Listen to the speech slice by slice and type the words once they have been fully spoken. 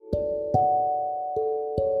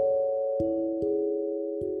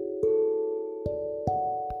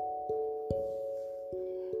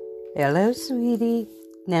Hello, sweetie.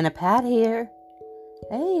 Nana Pat here.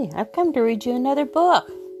 Hey, I've come to read you another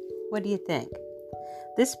book. What do you think?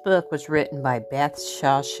 This book was written by Beth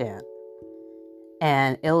Shawshan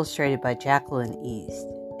and illustrated by Jacqueline East.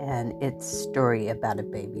 And it's a story about a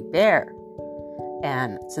baby bear.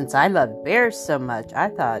 And since I love bears so much, I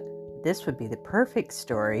thought this would be the perfect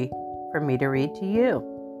story for me to read to you.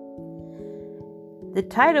 The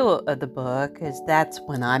title of the book is That's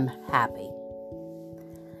When I'm Happy.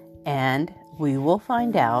 And we will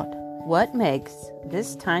find out what makes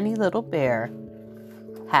this tiny little bear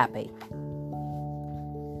happy.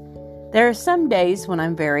 There are some days when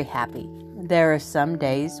I'm very happy. There are some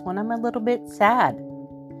days when I'm a little bit sad.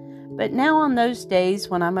 But now on those days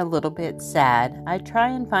when I'm a little bit sad, I try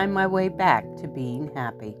and find my way back to being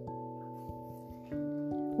happy.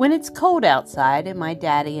 When it's cold outside and my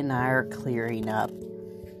daddy and I are clearing up,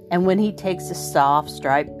 and when he takes a soft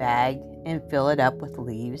striped bag and fill it up with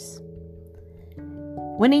leaves.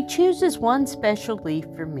 When he chooses one special leaf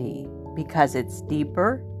for me because it's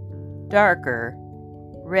deeper, darker,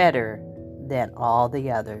 redder than all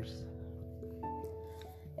the others.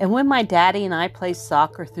 And when my daddy and I play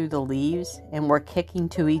soccer through the leaves and we're kicking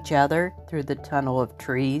to each other through the tunnel of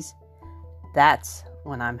trees, that's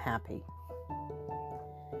when I'm happy.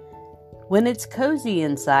 When it's cozy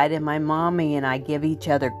inside and my mommy and I give each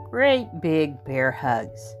other great big bear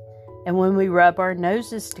hugs, and when we rub our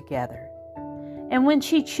noses together, and when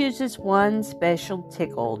she chooses one special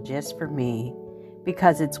tickle just for me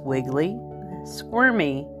because it's wiggly,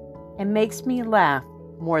 squirmy, and makes me laugh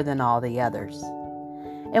more than all the others.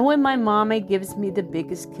 And when my mommy gives me the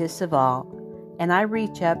biggest kiss of all, and I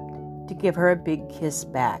reach up to give her a big kiss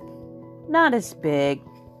back, not as big,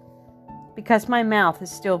 because my mouth is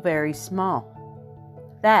still very small.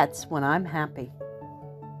 That's when I'm happy.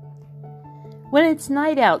 When it's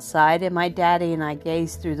night outside and my daddy and I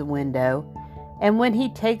gaze through the window, and when he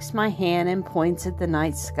takes my hand and points at the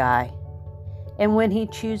night sky, and when he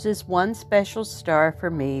chooses one special star for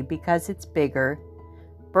me because it's bigger,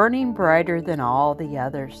 burning brighter than all the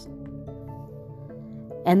others.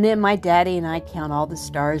 And then my daddy and I count all the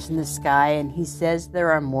stars in the sky, and he says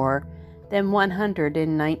there are more than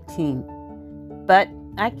 119. But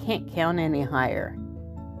I can't count any higher.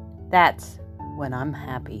 That's when I'm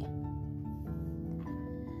happy.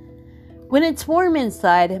 When it's warm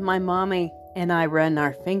inside and my mommy and I run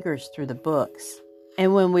our fingers through the books,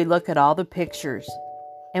 and when we look at all the pictures,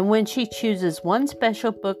 and when she chooses one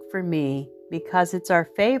special book for me because it's our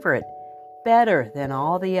favorite, better than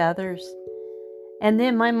all the others, and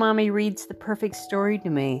then my mommy reads the perfect story to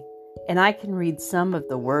me, and I can read some of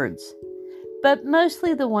the words, but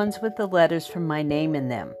mostly the ones with the letters from my name in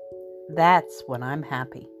them. That's when I'm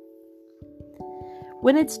happy.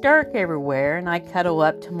 When it's dark everywhere and I cuddle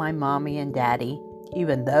up to my mommy and daddy,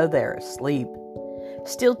 even though they're asleep,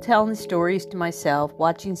 still telling stories to myself,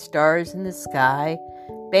 watching stars in the sky,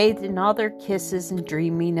 bathed in all their kisses and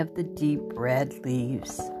dreaming of the deep red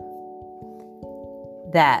leaves.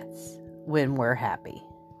 That's when we're happy.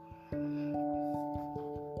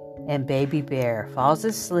 And baby bear falls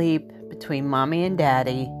asleep between mommy and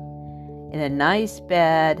daddy in a nice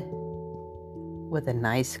bed with a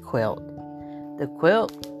nice quilt. The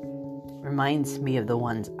quilt reminds me of the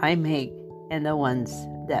ones I make and the ones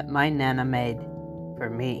that my Nana made for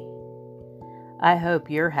me. I hope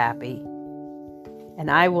you're happy, and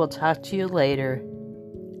I will talk to you later.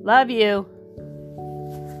 Love you.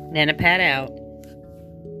 Nana Pat out.